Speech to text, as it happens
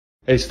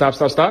Hey, stop,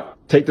 stop, stop.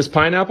 Take this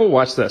pineapple,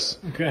 watch this.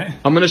 Okay.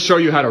 I'm gonna show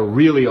you how to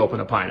really open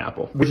a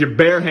pineapple. With your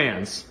bare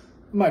hands.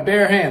 My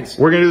bare hands.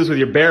 We're gonna do this with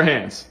your bare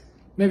hands.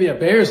 Maybe a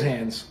bear's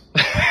hands.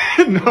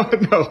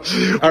 No.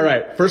 All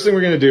right, first thing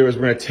we're gonna do is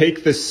we're gonna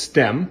take this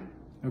stem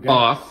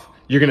off.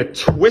 You're gonna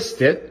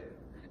twist it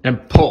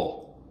and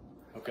pull.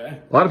 Okay.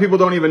 A lot of people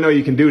don't even know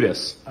you can do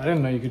this. I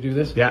didn't know you could do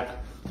this. Yeah.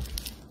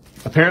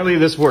 Apparently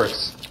this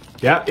works.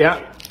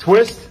 Yeah.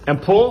 Twist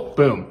and pull,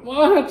 boom.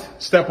 What?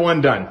 Step one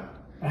done.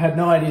 I had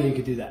no idea you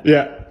could do that.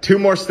 Yeah, 2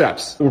 more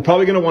steps. We're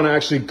probably gonna wanna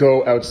actually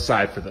go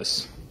outside for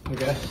this.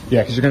 Okay.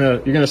 Yeah, because you're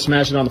gonna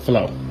smash it on the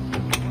flow.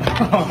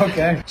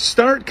 Okay.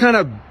 Start kind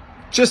of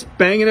just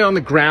banging it on the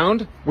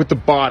ground with the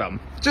bottom,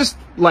 just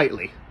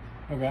lightly.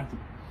 Okay.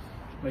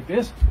 Like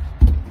this?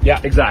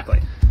 Yeah, exactly.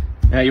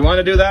 Now you want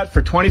to do that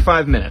for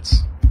 25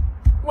 minutes.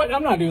 What?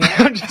 I'm not doing that.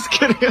 I'm just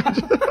kidding.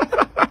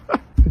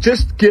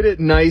 Just get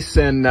it nice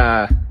and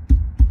loose.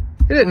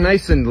 Get it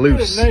nice and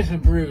bruised.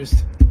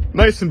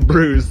 Nice and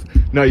bruised.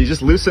 No, you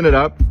just loosen it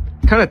up.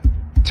 Kind of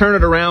turn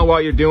it around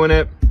while you're doing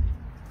it.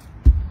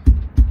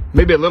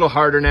 Maybe a little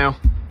harder now.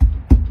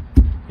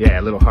 Yeah,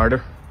 a little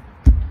harder.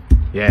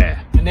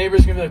 Yeah. The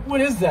neighbor's gonna be like, what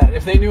is that?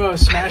 If they knew I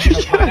was smashing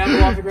a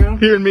pineapple off the ground.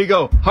 Hearing me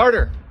go,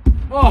 harder.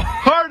 Oh.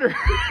 Harder.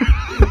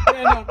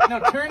 Yeah, now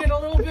turn it a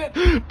little bit.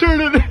 Turn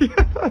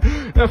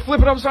it. Now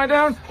flip it upside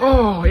down.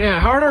 Oh, yeah,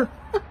 harder.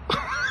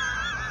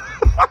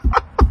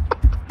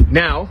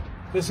 Now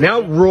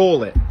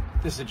roll it.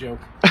 This is a joke.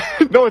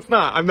 No, it's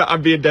not.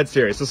 I'm being dead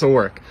serious. This will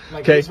work.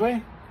 Like this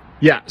way?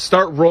 Yeah.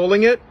 Start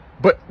rolling it,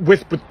 but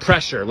with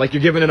pressure, like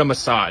you're giving it a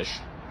massage.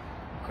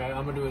 Okay,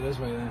 I'm gonna do it this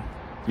way then.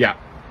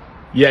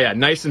 Yeah.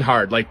 Nice and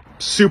hard, like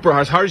super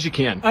hard as you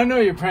can. I know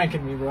you're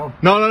pranking me, bro.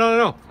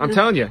 No. I'm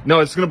telling you. No,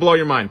 it's gonna blow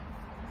your mind.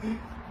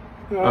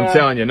 I'm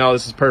telling you. No,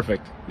 this is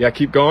perfect. Yeah,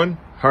 keep going.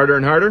 Harder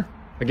and harder.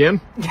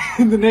 Again.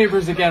 The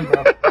neighbors again,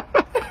 bro.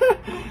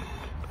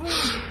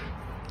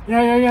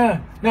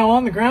 Yeah. Now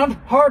on the ground,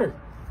 harder.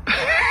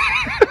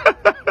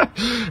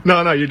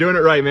 No, you're doing it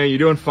right, man. You're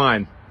doing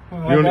fine.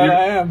 I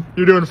am.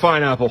 You're doing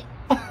fine, Apple.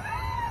 All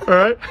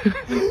right.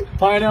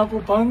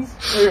 Pineapple puns?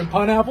 Or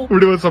pun apple? We're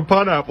doing some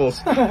pun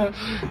apples. All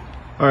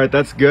right,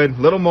 that's good.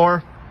 A little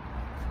more.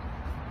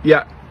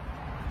 Yeah,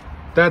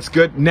 that's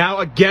good. Now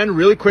again,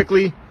 really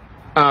quickly,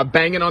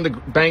 bang it on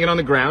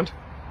the ground.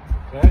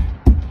 Okay.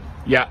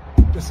 Yeah.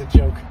 This is a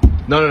joke.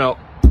 No.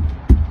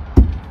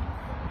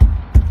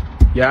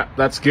 Yeah,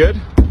 that's good.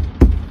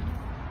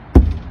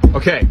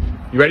 Okay,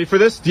 you ready for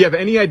this? Do you have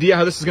any idea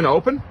how this is gonna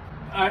open?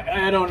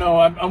 I don't know.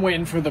 I'm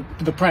waiting for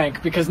the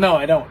prank because no,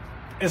 I don't.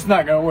 It's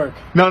not gonna work.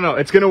 No,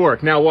 it's gonna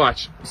work. Now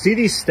watch. See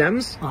these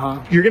stems?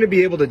 You're gonna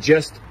be able to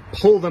just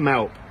pull them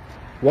out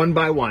one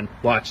by one.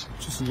 Watch.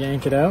 Just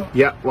yank it out?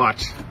 Yeah,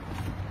 watch.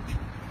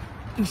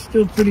 It's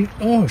still pretty.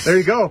 Oh, there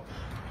you go.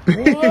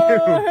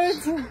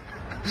 What?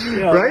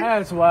 Yo, right?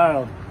 That's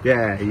wild.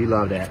 Yeah, you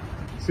love that.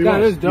 See,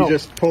 that is dope. You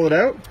just pull it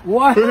out.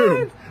 What?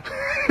 Boom.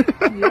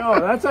 Yo,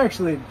 that's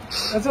actually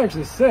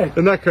sick.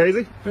 Isn't that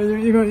crazy?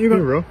 You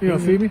gonna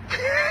feed me?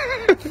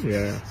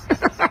 Yeah.